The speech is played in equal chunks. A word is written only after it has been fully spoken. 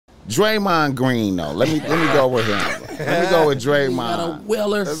Draymond Green though. Let me go with him. Let me go with Draymond. Got a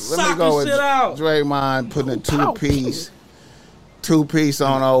Weller. Let me go with Draymond putting a two-piece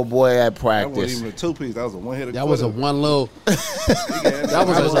on old boy at practice. That wasn't even a two-piece. That was a one-hitter. That was a one little. That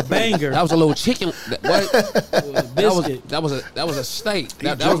was a banger. That was a little chicken. What? Biscuit. That was a steak.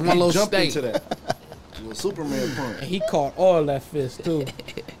 That was one little steak. Into that. A Superman punch. And he caught all that fist too.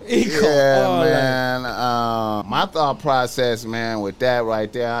 Man. My thought process, man, with that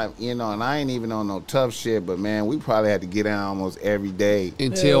right there, and I ain't even on no tough shit, but man, we probably had to get out almost every day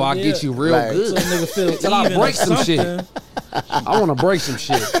until I get you real good. Until I break some shit. I want to break some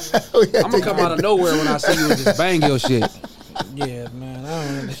shit. I'm gonna come out of nowhere when I see you and just bang your shit. Yeah, man, I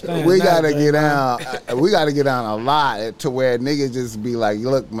don't understand. We gotta get out. We gotta get out a lot to where niggas just be like,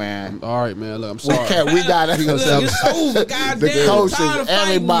 "Look, man. All right, man. Look, I'm sorry. We gotta." It's over, goddamn. The coaches,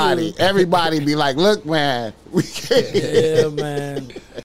 everybody be like, "Look, man. We can't." Yeah, man.